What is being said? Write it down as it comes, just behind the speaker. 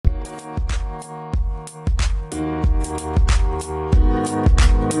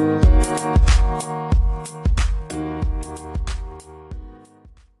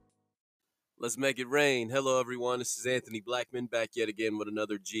Let's make it rain. Hello, everyone. This is Anthony Blackman back yet again with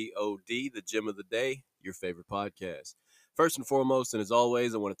another GOD, the Gem of the Day, your favorite podcast. First and foremost, and as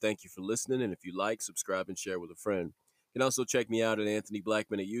always, I want to thank you for listening. And if you like, subscribe and share with a friend. You can also check me out at Anthony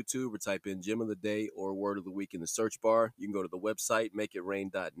Blackman at YouTube or type in Gem of the Day or Word of the Week in the search bar. You can go to the website,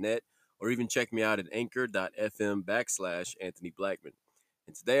 makeitrain.net, or even check me out at anchor.fm/Anthony Blackman.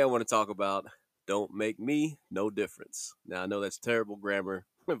 And today I want to talk about Don't Make Me No Difference. Now, I know that's terrible grammar,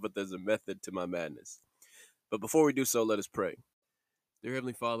 but there's a method to my madness. But before we do so, let us pray. Dear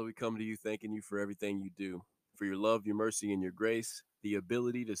Heavenly Father, we come to you thanking you for everything you do, for your love, your mercy, and your grace, the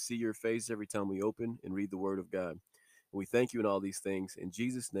ability to see your face every time we open and read the Word of God. And we thank you in all these things. In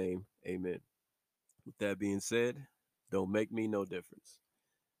Jesus' name, amen. With that being said, don't make me no difference.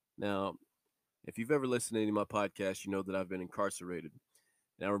 Now, if you've ever listened to any of my podcasts, you know that I've been incarcerated.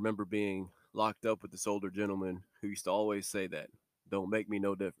 And I remember being locked up with this older gentleman who used to always say that, don't make me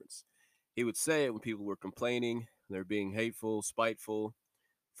no difference. He would say it when people were complaining, they're being hateful, spiteful,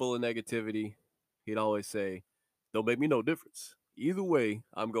 full of negativity. He'd always say, don't make me no difference. Either way,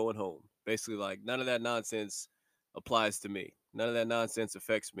 I'm going home. Basically, like, none of that nonsense applies to me. None of that nonsense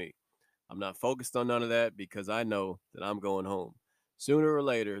affects me. I'm not focused on none of that because I know that I'm going home. Sooner or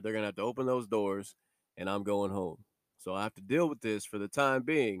later, they're going to have to open those doors and I'm going home. So I have to deal with this for the time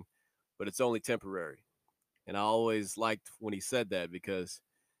being, but it's only temporary. And I always liked when he said that because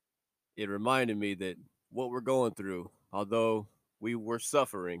it reminded me that what we're going through, although we were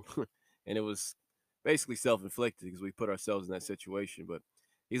suffering, and it was basically self-inflicted because we put ourselves in that situation, but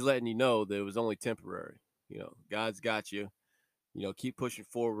he's letting you know that it was only temporary. God's got you. Keep pushing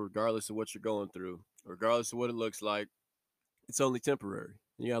forward regardless of what you're going through, regardless of what it looks like. It's only temporary.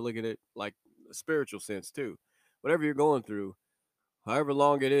 And you got to look at it like a spiritual sense too. Whatever you're going through, however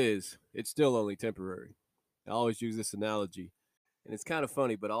long it is, it's still only temporary. I always use this analogy, and it's kind of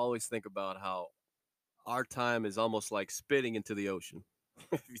funny, but I always think about how our time is almost like spitting into the ocean.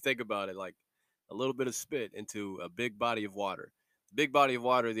 If you think about it, like a little bit of spit into a big body of water. The big body of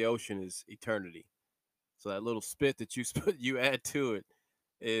water, the ocean, is eternity. So that little spit that you add to it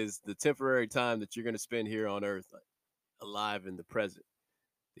is the temporary time that you're going to spend here on earth, alive in the present.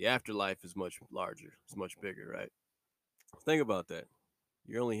 The afterlife is much larger. It's much bigger, right? Think about that.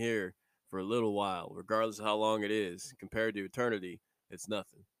 You're only here for a little while, regardless of how long it is. Compared to eternity, it's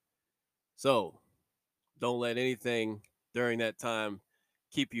nothing. So don't let anything during that time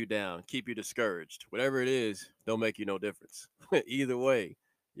keep you down, keep you discouraged. Whatever it is, don't make you no difference. Either way,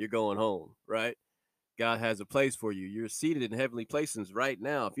 you're going home, right? God has a place for you. You're seated in heavenly places right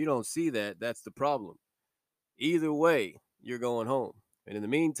now. If you don't see that, that's the problem. Either way, you're going home. And in the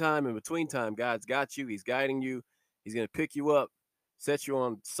meantime, in between time, God's got you. He's guiding you. He's going to pick you up, set you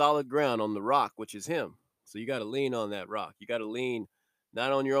on solid ground on the rock, which is him. So you got to lean on that rock. You got to lean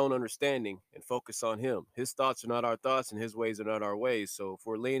not on your own understanding and focus on him. His thoughts are not our thoughts and his ways are not our ways. So if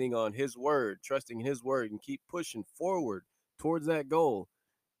we're leaning on his word, trusting in his word, and keep pushing forward towards that goal,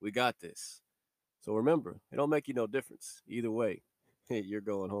 we got this. So remember, it don't make you no difference. Either way, you're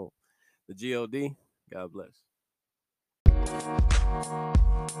going home. The GOD, God bless.